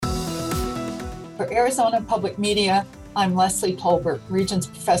For Arizona Public Media, I'm Leslie Tolbert, Regents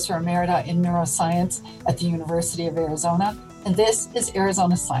Professor Emerita in Neuroscience at the University of Arizona, and this is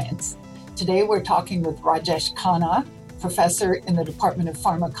Arizona Science. Today we're talking with Rajesh Khanna, professor in the Department of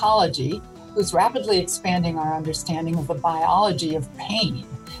Pharmacology, who's rapidly expanding our understanding of the biology of pain.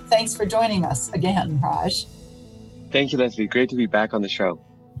 Thanks for joining us again, Raj. Thank you, Leslie. Great to be back on the show.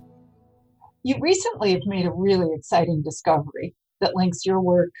 You recently have made a really exciting discovery that links your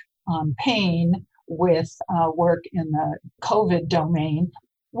work on pain with work in the COVID domain.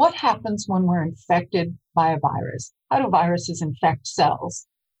 What happens when we're infected by a virus? How do viruses infect cells?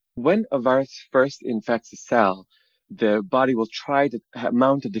 When a virus first infects a cell, the body will try to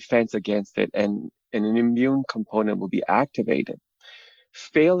mount a defense against it, and an immune component will be activated.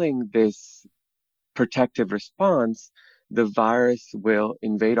 Failing this protective response, the virus will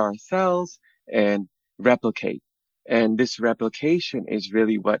invade our cells and replicate. And this replication is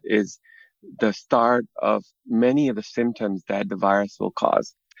really what is the start of many of the symptoms that the virus will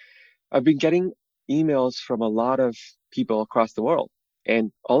cause. I've been getting emails from a lot of people across the world,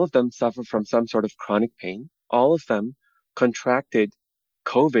 and all of them suffer from some sort of chronic pain. All of them contracted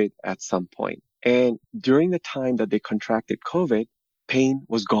COVID at some point. And during the time that they contracted COVID, pain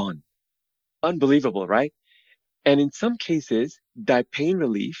was gone. Unbelievable, right? And in some cases, that pain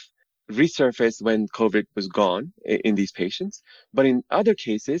relief resurfaced when COVID was gone in these patients. But in other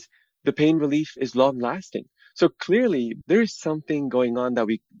cases, the pain relief is long lasting. So clearly, there is something going on that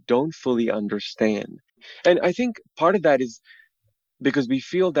we don't fully understand. And I think part of that is because we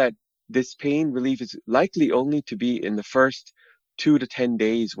feel that this pain relief is likely only to be in the first 2 to 10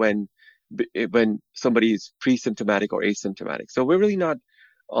 days when somebody is pre-symptomatic or asymptomatic. So we're really not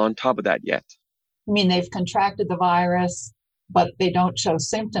on top of that yet. I mean, they've contracted the virus, but they don't show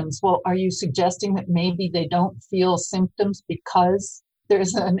symptoms. Well, are you suggesting that maybe they don't feel symptoms because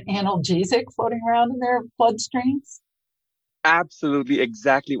there's an analgesic floating around in their bloodstreams? Absolutely,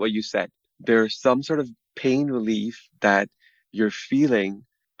 exactly what you said. There's some sort of pain relief that you're feeling.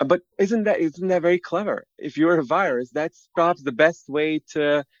 But isn't that very clever? If you're a virus, that's perhaps the best way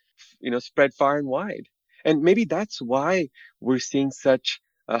to, spread far and wide. And maybe that's why we're seeing such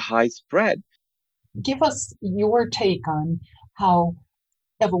a high spread. Give us your take on how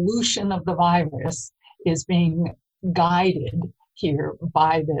evolution of the virus is being guided here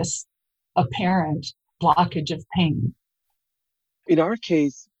by this apparent blockage of pain. In our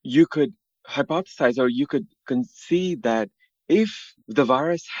case, you could hypothesize or you could concede that if the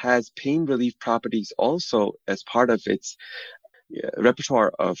virus has pain relief properties also as part of its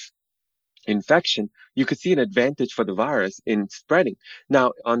repertoire of infection, you could see an advantage for the virus in spreading.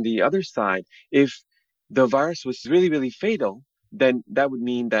 Now, on the other side, if the virus was really, really fatal, then that would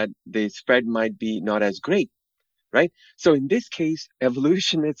mean that the spread might be not as great, right? So in this case,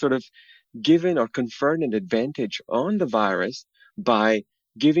 evolution is sort of given or conferred an advantage on the virus by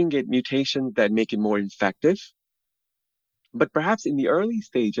giving it mutations that make it more infective. But perhaps in the early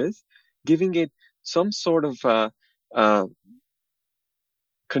stages, giving it some sort of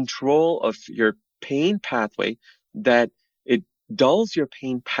control of your pain pathway, that it dulls your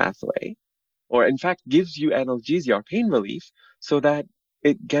pain pathway, or in fact gives you analgesia or pain relief, so that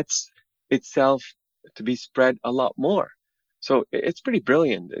it gets itself to be spread a lot more. So it's pretty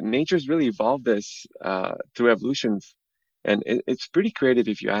brilliant. Nature's really evolved this through evolution, and it's pretty creative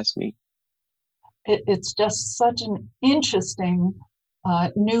if you ask me. It's just such an interesting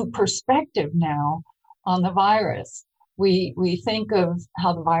new perspective now on the virus. We think of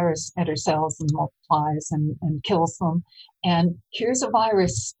how the virus enters cells and multiplies and kills them. And here's a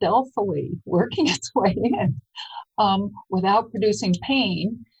virus stealthily working its way in without producing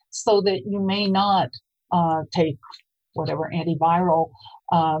pain, so that you may not take whatever antiviral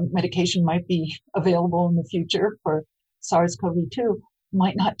medication might be available in the future for SARS-CoV-2.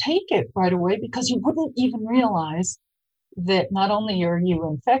 Might not take it right away because you wouldn't even realize that not only are you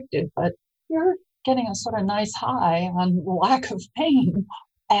infected, but you're getting a sort of nice high on lack of pain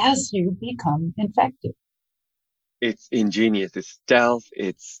as you become infected. It's ingenious. It's stealth.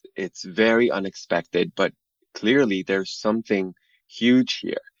 It's very unexpected, but clearly there's something huge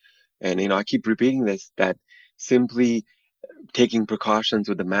here. And, I keep repeating this, that simply taking precautions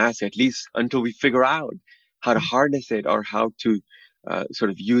with the mask, at least until we figure out how to harness it or how to sort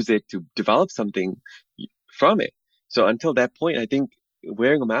of use it to develop something from it. So until that point, I think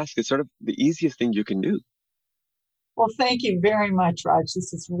wearing a mask is sort of the easiest thing you can do. Well, thank you very much, Raj.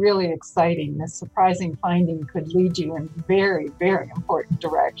 This is really exciting. This surprising finding could lead you in very, very important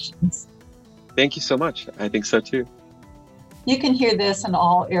directions. Thank you so much. I think so too. You can hear this and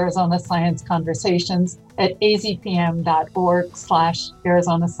all Arizona Science conversations at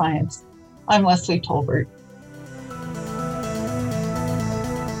azpm.org/Arizona Science. I'm Leslie Tolbert.